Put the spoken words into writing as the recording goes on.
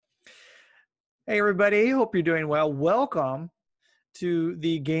Hey, everybody. Hope you're doing well. Welcome to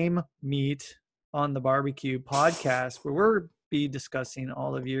the Game Meat on the Barbecue podcast, where we'll be discussing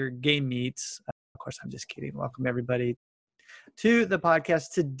all of your game meats. Of course, I'm just kidding. Welcome, everybody, to the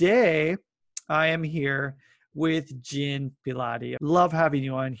podcast. Today, I am here with Jen Pilati. Love having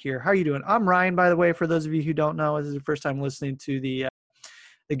you on here. How are you doing? I'm Ryan, by the way, for those of you who don't know. This is the first time listening to the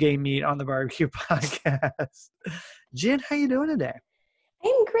Game Meat on the Barbecue podcast. Jen, how you doing today?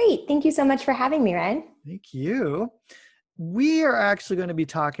 I'm great. Thank you so much for having me, Ryan. Thank you. We are actually going to be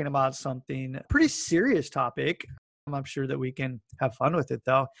talking about something pretty serious topic. I'm sure that we can have fun with it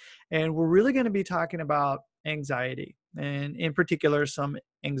though. And we're really going to be talking about anxiety, and in particular, some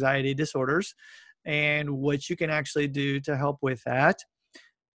anxiety disorders and what you can actually do to help with that.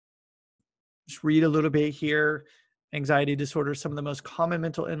 Just read a little bit here. Anxiety disorders, some of the most common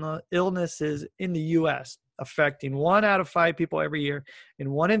mental illnesses in the U.S., affecting 1 out of 5 people every year,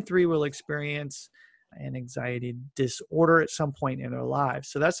 and 1 in 3 will experience an anxiety disorder at some point in their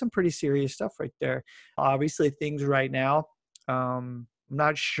lives. So that's some pretty serious stuff right there. Obviously, things right now, I'm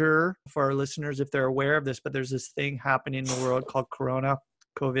not sure for our listeners if they're aware of this, but there's this thing happening in the world called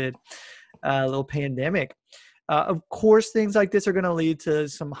COVID, little pandemic. Of course, things like this are going to lead to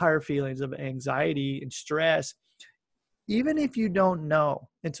some higher feelings of anxiety and stress, even if you don't know.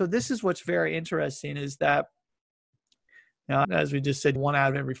 And so this is what's very interesting is that, as we just said, 1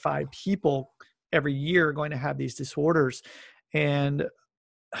 out of every 5 people every year are going to have these disorders. And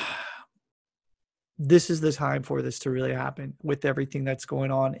this is the time for this to really happen with everything that's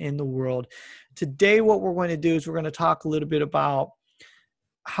going on in the world. Today, what we're going to do is we're going to talk a little bit about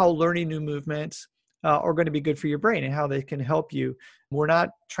how learning new movements are going to be good for your brain and how they can help you. We're not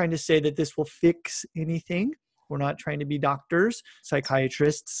trying to say that this will fix anything. We're not trying to be doctors,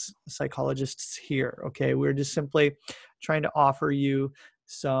 psychiatrists, psychologists here, okay? We're just simply trying to offer you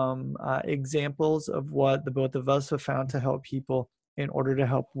some examples of what the both of us have found to help people in order to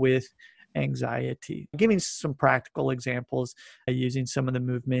help with anxiety. Giving some practical examples using some of the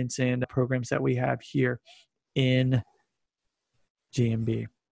movements and programs that we have here in GMB.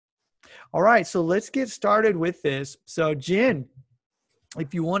 All right, so let's get started with this. So Jen,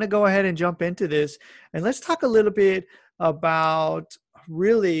 if you want to go ahead and jump into this, and let's talk a little bit about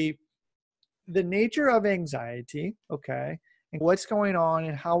really the nature of anxiety, okay, and what's going on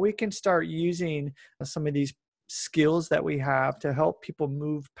and how we can start using some of these skills that we have to help people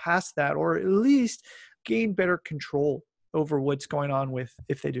move past that, or at least gain better control over what's going on with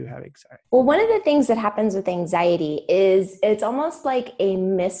if they do have anxiety. Well, one of the things that happens with anxiety is it's almost like a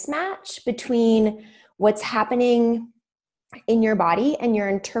mismatch between what's happening in your body and your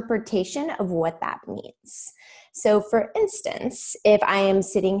interpretation of what that means. So for instance, if I am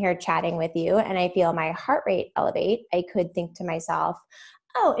sitting here chatting with you and I feel my heart rate elevate, I could think to myself,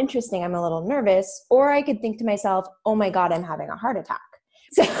 oh, interesting, I'm a little nervous. Or I could think to myself, oh my God, I'm having a heart attack.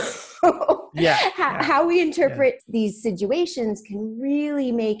 So how we interpret these situations can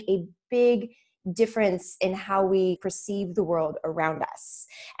really make a big difference in how we perceive the world around us.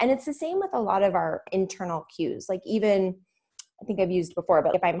 And it's the same with a lot of our internal cues. Like even, I think I've used before,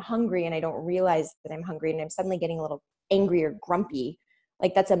 but if I'm hungry and I don't realize that I'm hungry and I'm suddenly getting a little angry or grumpy,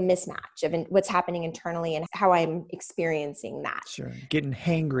 like that's a mismatch of what's happening internally and how I'm experiencing that. Sure. Getting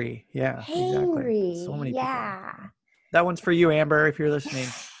hangry. Yeah, hangry. Exactly. So many people. That one's for you, Amber, if you're listening.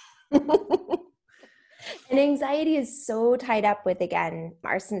 And anxiety is so tied up with, again,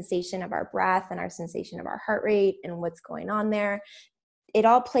 our sensation of our breath and our sensation of our heart rate and what's going on there. It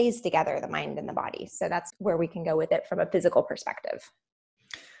all plays together, the mind and the body. So that's where we can go with it from a physical perspective.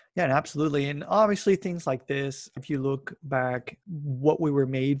 Yeah, absolutely. And obviously things like this, if you look back, what we were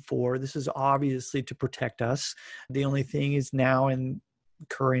made for, this is obviously to protect us. The only thing is now in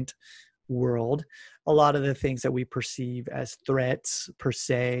current world, a lot of the things that we perceive as threats per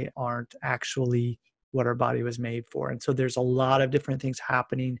se aren't actually what our body was made for. And so there's a lot of different things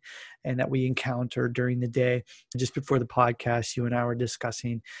happening and that we encounter during the day. Just before the podcast, you and I were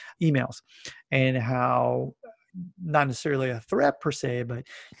discussing emails and how not necessarily a threat per se, but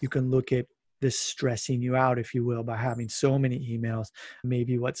you can look at this stressing you out, if you will, by having so many emails,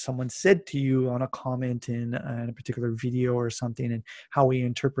 maybe what someone said to you on a comment in a particular video or something, and how we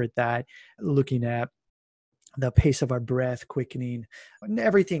interpret that, looking at the pace of our breath quickening, and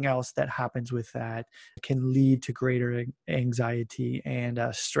everything else that happens with that can lead to greater anxiety and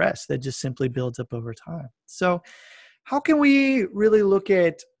stress that just simply builds up over time. So how can we really look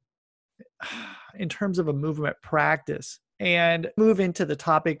at, in terms of a movement practice, and move into the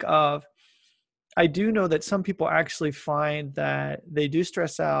topic of, I do know that some people actually find that they do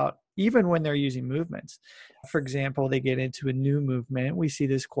stress out even when they're using movements. For example, they get into a new movement. We see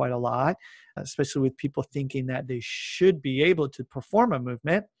this quite a lot, especially with people thinking that they should be able to perform a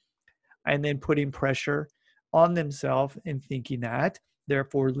movement and then putting pressure on themselves and thinking that,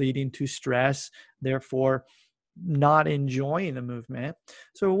 therefore leading to stress, therefore not enjoying the movement.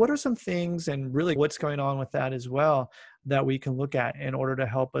 So what are some things, and really what's going on with that as well, that we can look at in order to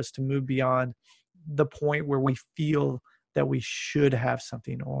help us to move beyond the point where we feel that we should have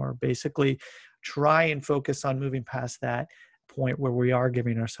something, or basically try and focus on moving past that point where we are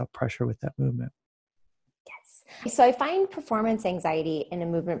giving ourselves pressure with that movement? Yes. So I find performance anxiety in a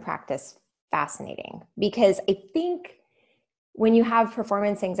movement practice fascinating, because I think when you have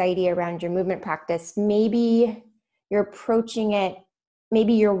performance anxiety around your movement practice, maybe you're approaching it,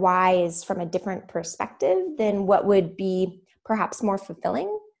 maybe your why is from a different perspective than what would be perhaps more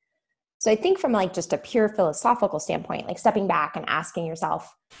fulfilling. So I think from like just a pure philosophical standpoint, like stepping back and asking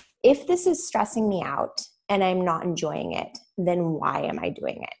yourself, if this is stressing me out and I'm not enjoying it, then why am I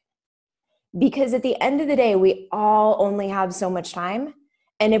doing it? Because at the end of the day, we all only have so much time.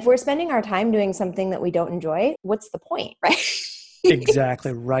 And if we're spending our time doing something that we don't enjoy, what's the point, right?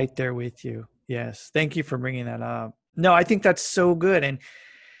 Exactly. Right there with you. Yes. Thank you for bringing that up. No, I think that's so good. And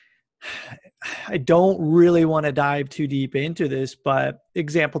I don't really want to dive too deep into this, but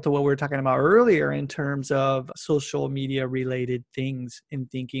example to what we were talking about earlier in terms of social media related things, and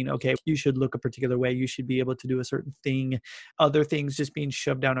thinking, okay, you should look a particular way, you should be able to do a certain thing, other things just being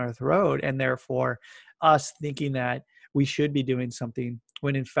shoved down our throat, and therefore us thinking that we should be doing something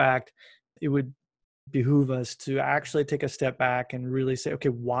when in fact it would behoove us to actually take a step back and really say, okay,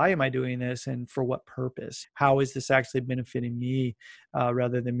 why am I doing this and for what purpose? How is this actually benefiting me,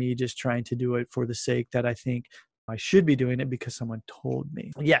 rather than me just trying to do it for the sake that I think I should be doing it because someone told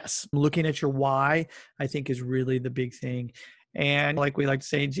me. Yes, looking at your why, I think, is really the big thing. And like we like to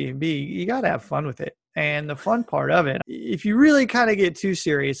say in G&B, you got to have fun with it. And the fun part of it, if you really kind of get too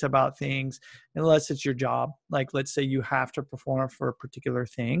serious about things, unless it's your job, like let's say you have to perform for a particular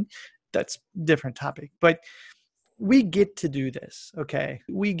thing, that's a different topic. But we get to do this, okay?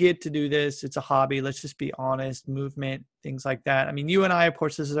 We get to do this. It's a hobby. Let's just be honest. Movement, things like that. I mean, you and I, of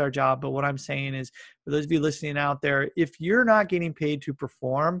course, this is our job. But what I'm saying is, for those of you listening out there, if you're not getting paid to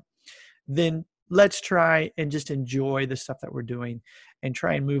perform, then let's try and just enjoy the stuff that we're doing and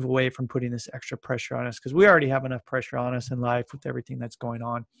try and move away from putting this extra pressure on us, because we already have enough pressure on us in life with everything that's going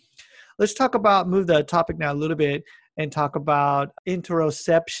on. Let's move the topic now a little bit and talk about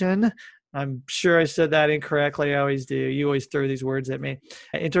interoception. I'm sure I said that incorrectly. I always do. You always throw these words at me.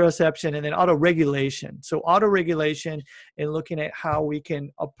 Interoception, and then autoregulation. So autoregulation, and looking at how we can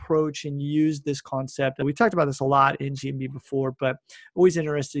approach and use this concept. We talked about this a lot in G&B before, but always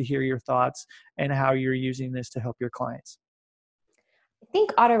interested to hear your thoughts and how you're using this to help your clients. I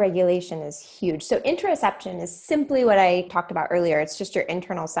think autoregulation is huge. So interoception is simply what I talked about earlier. It's just your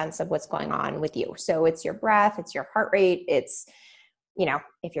internal sense of what's going on with you. So it's your breath, it's your heart rate, it's,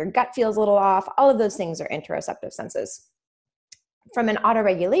 if your gut feels a little off, all of those things are interoceptive senses. From an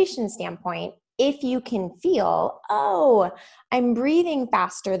autoregulation standpoint, if you can feel, oh, I'm breathing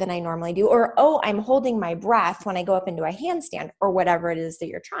faster than I normally do, or, oh, I'm holding my breath when I go up into a handstand, or whatever it is that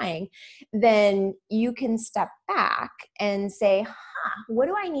you're trying, then you can step back and say, what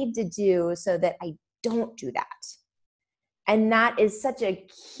do I need to do so that I don't do that? And that is such a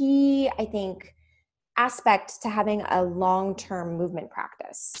key, I think, aspect to having a long-term movement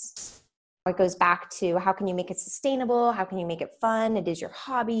practice. It goes back to how can you make it sustainable? How can you make it fun? It is your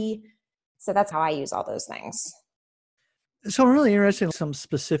hobby. So that's how I use all those things. So I'm really interested in some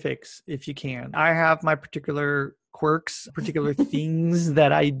specifics, if you can. I have my particular quirks, particular things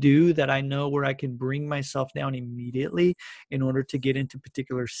that I do that I know where I can bring myself down immediately in order to get into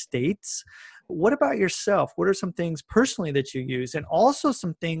particular states. What about yourself? What are some things personally that you use? And also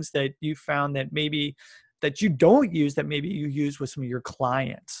some things that you found that maybe that you don't use that maybe you use with some of your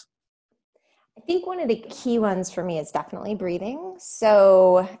clients? I think one of the key ones for me is definitely breathing.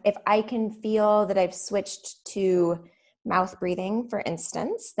 So if I can feel that I've switched to mouth breathing, for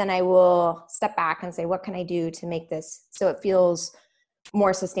instance, then I will step back and say, what can I do to make this so it feels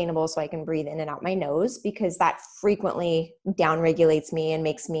more sustainable so I can breathe in and out my nose, because that frequently downregulates me and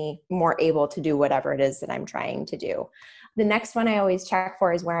makes me more able to do whatever it is that I'm trying to do. The next one I always check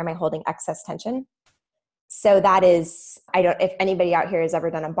for is, where am I holding excess tension? So that is, if anybody out here has ever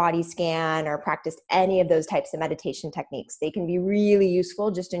done a body scan or practiced any of those types of meditation techniques, they can be really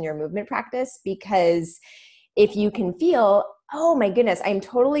useful just in your movement practice, because if you can feel, oh my goodness, I'm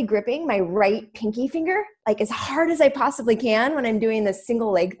totally gripping my right pinky finger like as hard as I possibly can when I'm doing this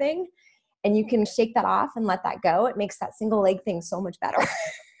single leg thing, and you can shake that off and let that go, it makes that single leg thing so much better.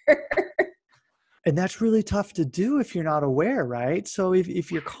 And that's really tough to do if you're not aware, right? So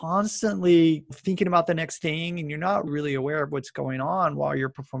if you're constantly thinking about the next thing and you're not really aware of what's going on while you're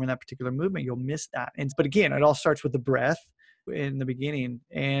performing that particular movement, you'll miss that. But again, it all starts with the breath in the beginning.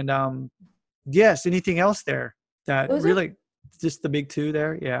 And yes, anything else there that Those are really just the big two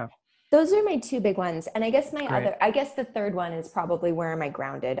there? Yeah. Those are my two big ones. And Great. I guess the third one is probably, where am I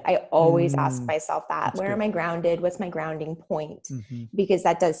grounded? I always ask myself that. That's Where good. am I grounded? What's my grounding point? Mm-hmm. Because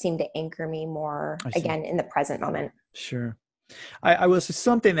that does seem to anchor me more, again, in the present moment. Sure. I will say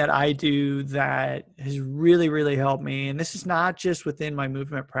something that I do that has really, really helped me. And this is not just within my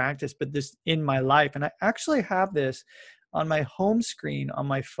movement practice, but this in my life. And I actually have this on my home screen on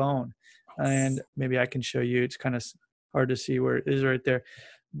my phone. And maybe I can show you. It's kind of hard to see where it is right there.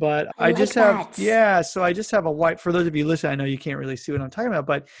 But I just have, so I just have a white, for those of you listening, I know you can't really see what I'm talking about,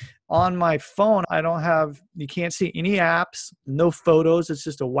 but on my phone, you can't see any apps, no photos. It's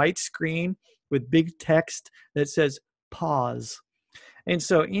just a white screen with big text that says pause. And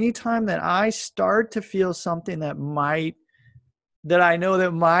so anytime that I start to feel something that I know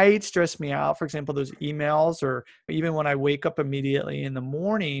that might stress me out, for example, those emails, or even when I wake up immediately in the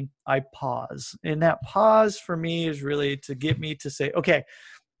morning, I pause. And that pause for me is really to get me to say, okay,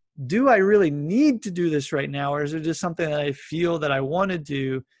 do I really need to do this right now? Or is it just something that I feel that I want to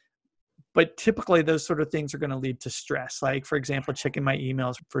do? But typically those sort of things are going to lead to stress. Like, for example, checking my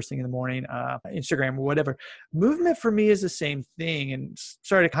emails first thing in the morning, Instagram or whatever. Movement for me is the same thing. And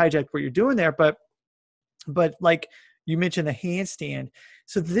sorry to hijack what you're doing there, but like you mentioned the handstand.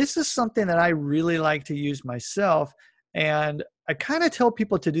 So this is something that I really like to use myself. And I kind of tell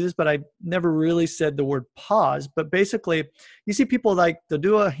people to do this, but I never really said the word pause. But basically, you see people they'll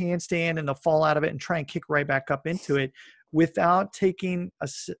do a handstand and they'll fall out of it and try and kick right back up into it without taking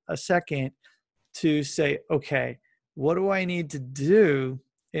a second to say, okay, what do I need to do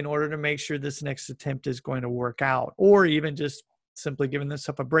in order to make sure this next attempt is going to work out? Or even just simply giving this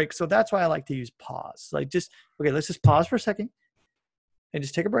up a break. So that's why I like to use pause. Let's just pause for a second and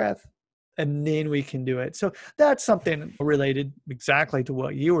just take a breath, and then we can do it. So that's something related exactly to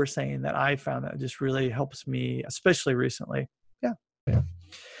what you were saying that I found that just really helps me, especially recently. Yeah.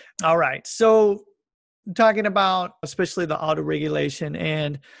 All right. So talking about especially the autoregulation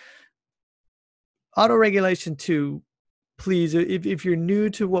too, please, if you're new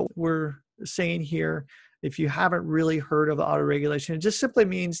to what we're saying here, if you haven't really heard of autoregulation, it just simply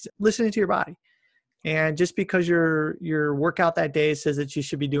means listening to your body. And just because your workout that day says that you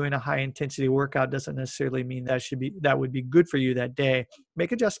should be doing a high intensity workout doesn't necessarily mean that would be good for you that day.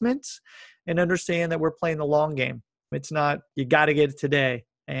 Make adjustments and understand that we're playing the long game. It's not, you got to get it today.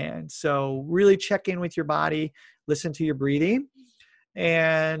 And so really check in with your body, listen to your breathing,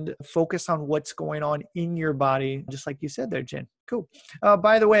 and focus on what's going on in your body, just like you said there, Jen. Cool.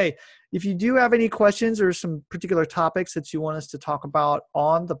 By the way, if you do have any questions or some particular topics that you want us to talk about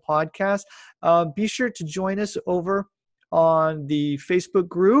on the podcast, be sure to join us over on the Facebook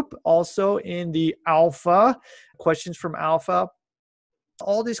group, also in the Alpha, Questions from Alpha.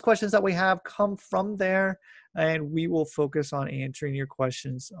 All these questions that we have come from there, and we will focus on answering your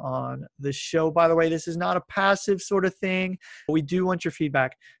questions on the show. By the way, this is not a passive sort of thing. We do want your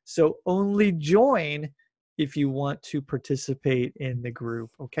feedback. So only join if you want to participate in the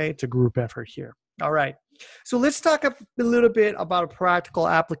group, okay? It's a group effort here. All right. So let's talk a little bit about a practical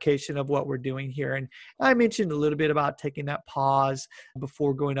application of what we're doing here. And I mentioned a little bit about taking that pause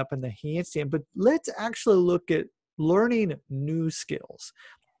before going up in the handstand, but let's actually look at learning new skills.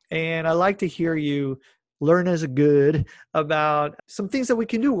 And I like to hear you learn as a good about some things that we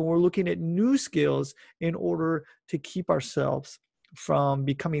can do when we're looking at new skills in order to keep ourselves from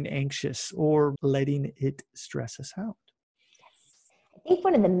becoming anxious or letting it stress us out. I think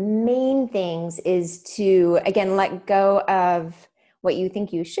one of the main things is to, again, let go of what you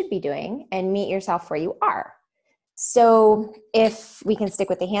think you should be doing and meet yourself where you are. So if we can stick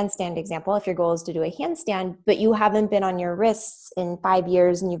with the handstand example, if your goal is to do a handstand, but you haven't been on your wrists in 5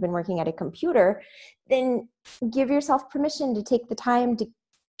 years and you've been working at a computer, then give yourself permission to take the time to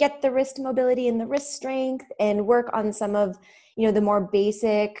get the wrist mobility and the wrist strength and work on some of, the more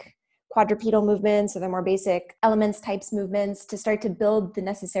basic quadrupedal movements or the more basic elements types movements to start to build the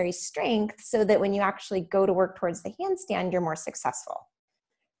necessary strength so that when you actually go to work towards the handstand, you're more successful.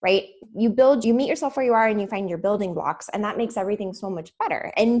 Right? You meet yourself where you are and you find your building blocks, and that makes everything so much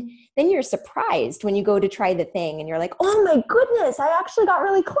better. And then you're surprised when you go to try the thing and you're like, oh my goodness, I actually got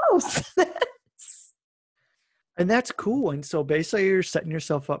really close. And that's cool. And so basically you're setting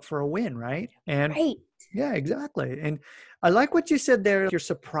yourself up for a win, right? And right. Yeah, exactly. And I like what you said there. You're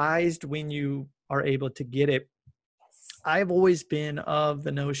surprised when you are able to get it. I've always been of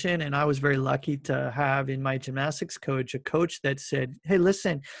the notion, and I was very lucky to have in my gymnastics coach, a coach that said, hey,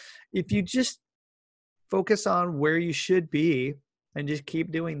 listen, if you just focus on where you should be and just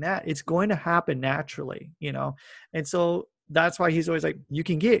keep doing that, it's going to happen naturally, you know? And so that's why he's always like, you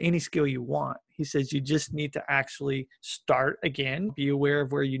can get any skill you want. He says, you just need to actually start again, be aware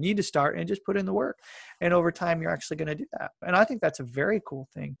of where you need to start and just put in the work. And over time, you're actually going to do that. And I think that's a very cool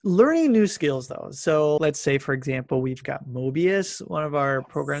thing. Learning new skills though. So let's say, for example, we've got Mobius, one of our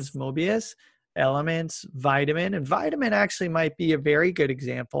programs, Mobius, Elements, Vitamin. And Vitamin actually might be a very good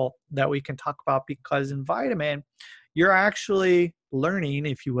example that we can talk about, because in Vitamin, you're actually learning,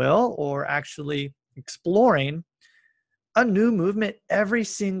 if you will, or actually exploring a new movement every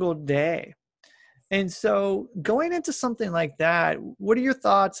single day. And so going into something like that, what are your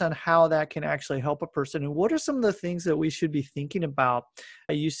thoughts on how that can actually help a person? And what are some of the things that we should be thinking about?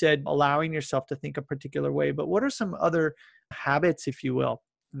 You said allowing yourself to think a particular way, but what are some other habits, if you will,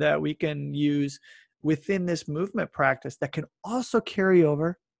 that we can use within this movement practice that can also carry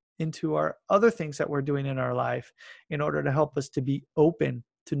over into our other things that we're doing in our life in order to help us to be open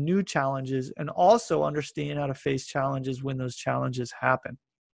to new challenges and also understand how to face challenges when those challenges happen?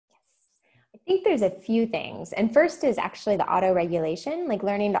 I think there's a few things. And first is actually the auto-regulation. Like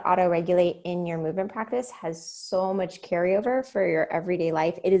learning to auto-regulate in your movement practice has so much carryover for your everyday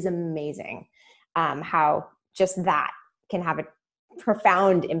life. It is amazing how just that can have a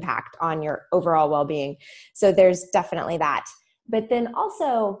profound impact on your overall well-being. So there's definitely that. But then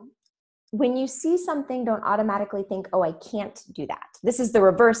also, when you see something, don't automatically think, oh, I can't do that. This is the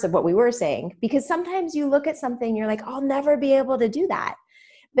reverse of what we were saying, because sometimes you look at something, you're like, I'll never be able to do that.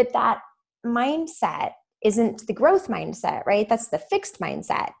 But that mindset isn't the growth mindset, right? That's the fixed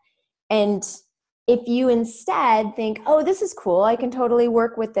mindset. And if you instead think, oh, this is cool, I can totally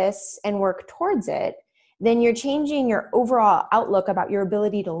work with this and work towards it, then you're changing your overall outlook about your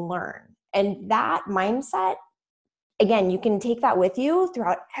ability to learn. And that mindset, again, you can take that with you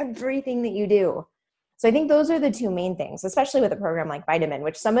throughout everything that you do. So I think those are the two main things, especially with a program like Vitamin,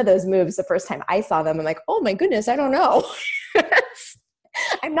 which some of those moves, the first time I saw them, I'm like, oh my goodness, I don't know.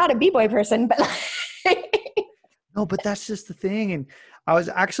 I'm not a B-boy person, but no, but that's just the thing. And I was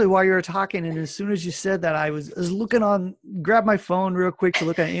actually, while you were talking, and as soon as you said that, I was looking on, grab my phone real quick to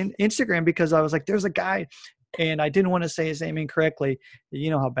look at Instagram, because I was like, there's a guy, and I didn't want to say his name incorrectly.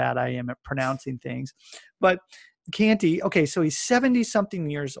 You know how bad I am at pronouncing things, but Canty. Okay. So he's 70 something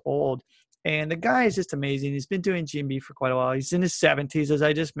years old, and the guy is just amazing. He's been doing GMB for quite a while. He's in his 70s, as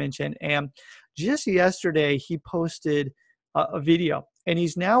I just mentioned. And just yesterday he posted a video, and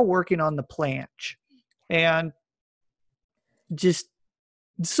he's now working on the planche, and just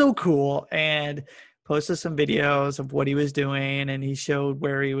so cool, and posted some videos of what he was doing, and he showed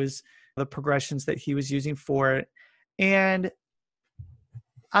where he was, the progressions that he was using for it. And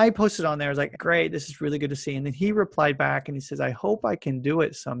I posted on there, I was like, great, this is really good to see. And then he replied back and he says, I hope I can do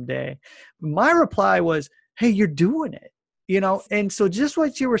it someday. My reply was, hey, you're doing it, you know? And so just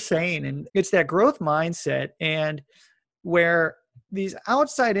what you were saying, and it's that growth mindset, and where these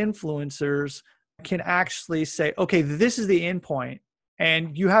outside influencers can actually say, okay, this is the end point,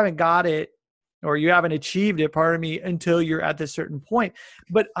 and you haven't got it, or you haven't achieved it, pardon me, until you're at this certain point.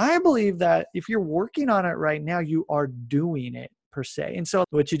 But I believe that if you're working on it right now, you are doing it per se. And so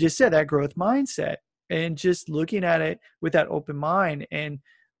what you just said, that growth mindset, and just looking at it with that open mind and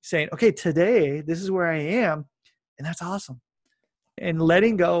saying, okay, today, this is where I am. And that's awesome. And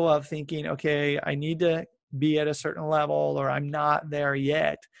letting go of thinking, okay, I need to be at a certain level, or I'm not there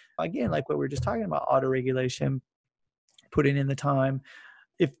yet. Again, like what we were just talking about, auto-regulation, putting in the time.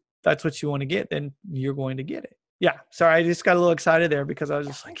 If that's what you want to get, then you're going to get it. Yeah. Sorry, I just got a little excited there, because I was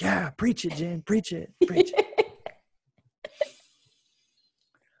just like, yeah, preach it, Jen, preach it, preach it.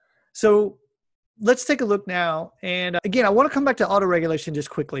 So let's take a look now. And again, I want to come back to auto-regulation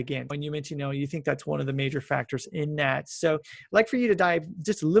just quickly again. When you mentioned, you think that's one of the major factors in that. So I'd like for you to dive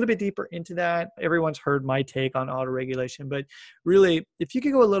just a little bit deeper into that. Everyone's heard my take on auto-regulation, but really, if you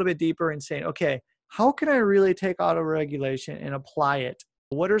could go a little bit deeper and say, okay, how can I really take auto-regulation and apply it?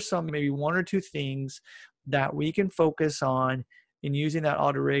 What are some, maybe one or two things that we can focus on in using that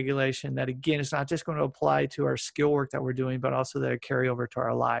auto-regulation, that again, it's not just going to apply to our skill work that we're doing, but also that carry over to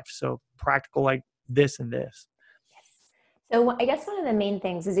our life. So practical, like this and this. So I guess one of the main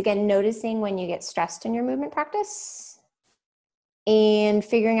things is, again, noticing when you get stressed in your movement practice and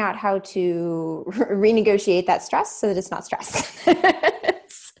figuring out how to renegotiate that stress so that it's not stress.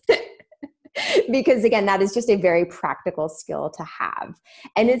 because again, that is just a very practical skill to have.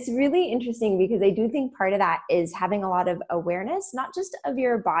 And it's really interesting because I do think part of that is having a lot of awareness, not just of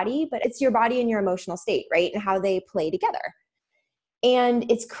your body, but it's your body and your emotional state, right? And how they play together. And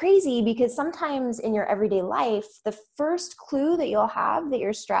it's crazy because sometimes in your everyday life, the first clue that you'll have that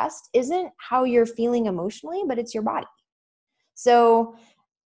you're stressed isn't how you're feeling emotionally, but it's your body. So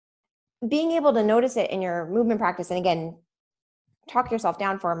being able to notice it in your movement practice, and again, talk yourself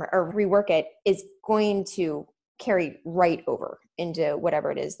down for or rework it, is going to carry right over into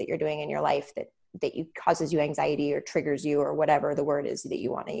whatever it is that you're doing in your life that causes you anxiety or triggers you or whatever the word is that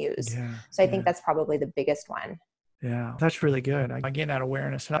you want to use. Yeah, so I think that's probably the biggest one. Yeah, that's really good. I get that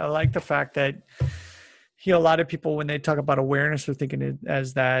awareness. And I like the fact that, a lot of people, when they talk about awareness, are thinking it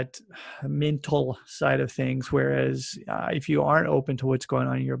as that mental side of things. Whereas if you aren't open to what's going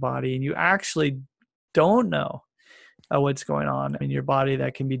on in your body and you actually don't know what's going on in your body,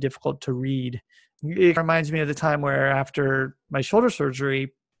 that can be difficult to read. It reminds me of the time where after my shoulder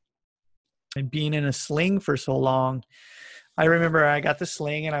surgery and being in a sling for so long, I remember I got the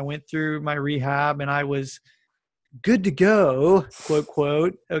sling and I went through my rehab and I was good to go, quote,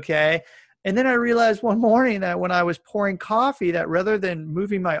 quote. Okay. And then I realized one morning that when I was pouring coffee, that rather than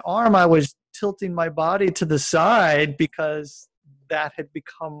moving my arm, I was tilting my body to the side because that had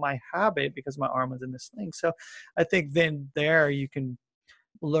become my habit because my arm was in the sling. So I think then there you can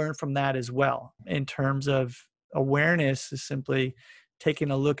learn from that as well. In terms of awareness, is simply taking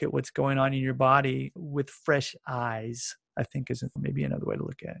a look at what's going on in your body with fresh eyes, I think is maybe another way to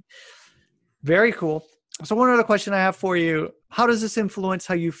look at it. Very cool. So one other question I have for you: how does this influence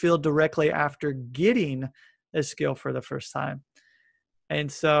how you feel directly after getting a skill for the first time? And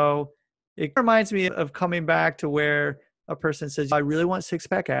so it reminds me of coming back to where a person says, I really want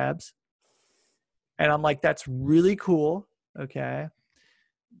six-pack abs. And I'm like, that's really cool. Okay.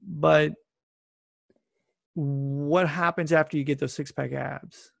 But what happens after you get those six-pack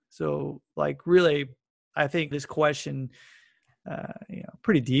abs? So like, really, I think this question,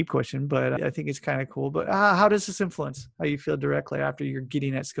 pretty deep question, but I think it's kind of cool. But how does this influence how you feel directly after you're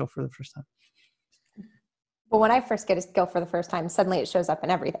getting that skill for the first time? Well, when I first get a skill for the first time, suddenly it shows up in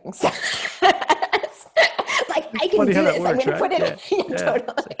everything. So like, I can do this. Works, I'm going to put it totally.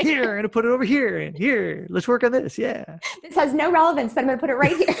 Like, here, I'm going to put it over here and here. Let's work on this. Yeah. This has no relevance, but I'm going to put it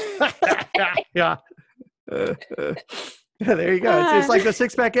right here. Yeah. There you go. It's like the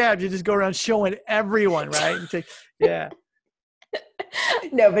six-pack abs. You just go around showing everyone, right? Yeah.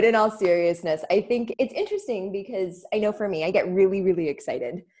 No, but in all seriousness, I think it's interesting because I know for me, I get really, really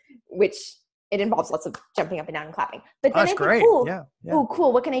excited, which it involves lots of jumping up and down and clapping. But then I think, cool. Yeah. Oh,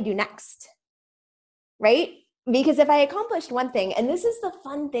 cool. What can I do next? Right? Because if I accomplished one thing, and this is the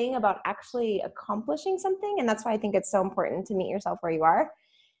fun thing about actually accomplishing something, and that's why I think it's so important to meet yourself where you are.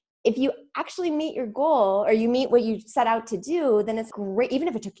 If you actually meet your goal or you meet what you set out to do, then it's great. Even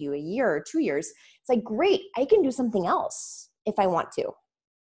if it took you a year or 2 years, it's like, great, I can do something else if I want to.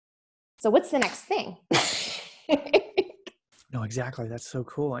 So what's the next thing? No, exactly. That's so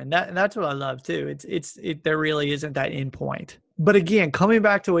cool. And that's what I love too. There really isn't that end point. But again, coming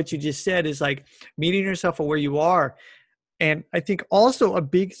back to what you just said is like meeting yourself where you are. And I think also a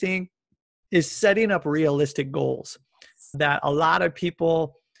big thing is setting up realistic goals that a lot of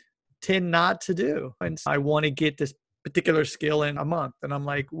people tend not to do. And I want to get this particular skill in a month. And I'm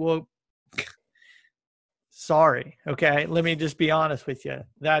like, well, sorry. Okay. Let me just be honest with you.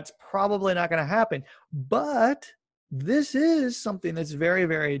 That's probably not going to happen. But this is something that's very,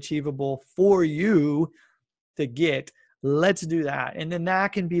 very achievable for you to get. Let's do that. And then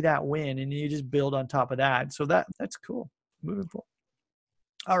that can be that win. And you just build on top of that. So that's cool. Moving forward.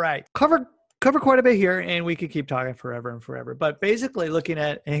 All right. Cover quite a bit here, and we could keep talking forever and forever. But basically looking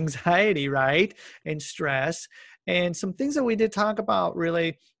at anxiety, right, and stress, and some things that we did talk about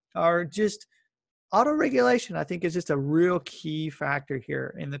really are just auto-regulation. I think is just a real key factor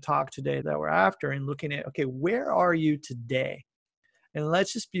here in the talk today that we're after, and looking at, okay, where are you today? And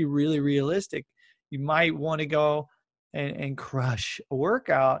let's just be really realistic. You might want to go and crush a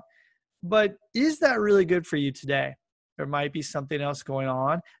workout, but is that really good for you today? There might be something else going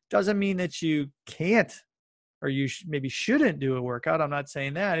on. Doesn't mean that you can't or you maybe shouldn't do a workout. I'm not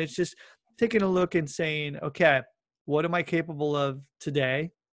saying that. It's just taking a look and saying, okay, what am I capable of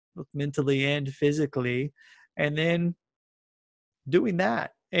today, both mentally and physically? And then doing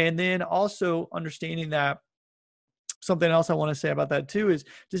that. And then also understanding that something else I want to say about that too is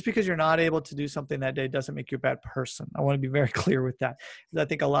just because you're not able to do something that day doesn't make you a bad person. I want to be very clear with that. Because I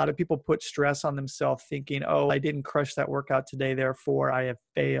think a lot of people put stress on themselves thinking, oh, I didn't crush that workout today, therefore I have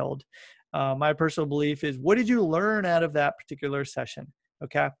failed. My personal belief is, what did you learn out of that particular session?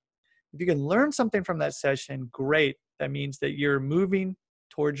 Okay. If you can learn something from that session, great. That means that you're moving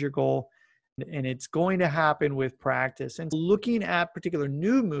towards your goal, and it's going to happen with practice. And looking at particular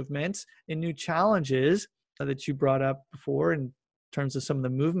new movements and new challenges that you brought up before in terms of some of the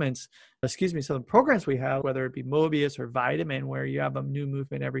movements, some of the programs we have, whether it be Mobius or Vitamin, where you have a new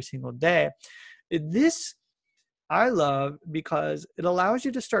movement every single day. This I love because it allows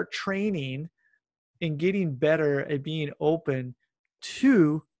you to start training and getting better at being open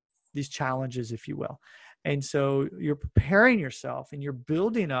to these challenges, if you will. And so you're preparing yourself and you're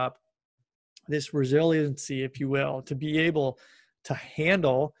building up this resiliency, if you will, to be able to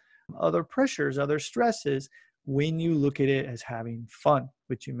handle other pressures, other stresses, when you look at it as having fun,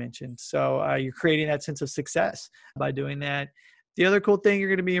 which you mentioned. So you're creating that sense of success by doing that. The other cool thing, you're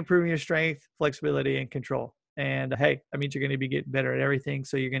going to be improving your strength, flexibility, and control. And hey, that means you're going to be getting better at everything.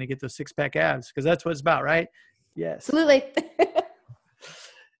 So you're going to get those six-pack abs, because that's what it's about, right? Yes. Absolutely.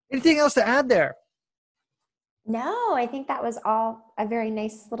 Anything else to add there? No, I think that was all a very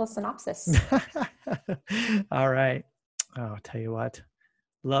nice little synopsis. All right. Oh, I'll tell you what.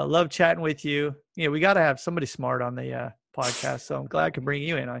 Love chatting with you. We got to have somebody smart on the podcast. So I'm glad I could bring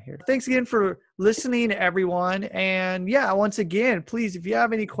you in on here. Thanks again for listening, everyone. And yeah, once again, please, if you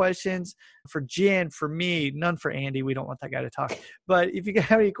have any questions for Jen, for me, none for Andy. We don't want that guy to talk. But if you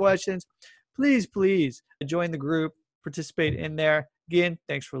have any questions, please join the group, participate in there. Again,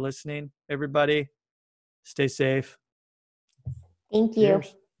 thanks for listening, everybody. Stay safe. Thank you.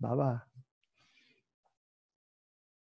 Cheers. Bye-bye.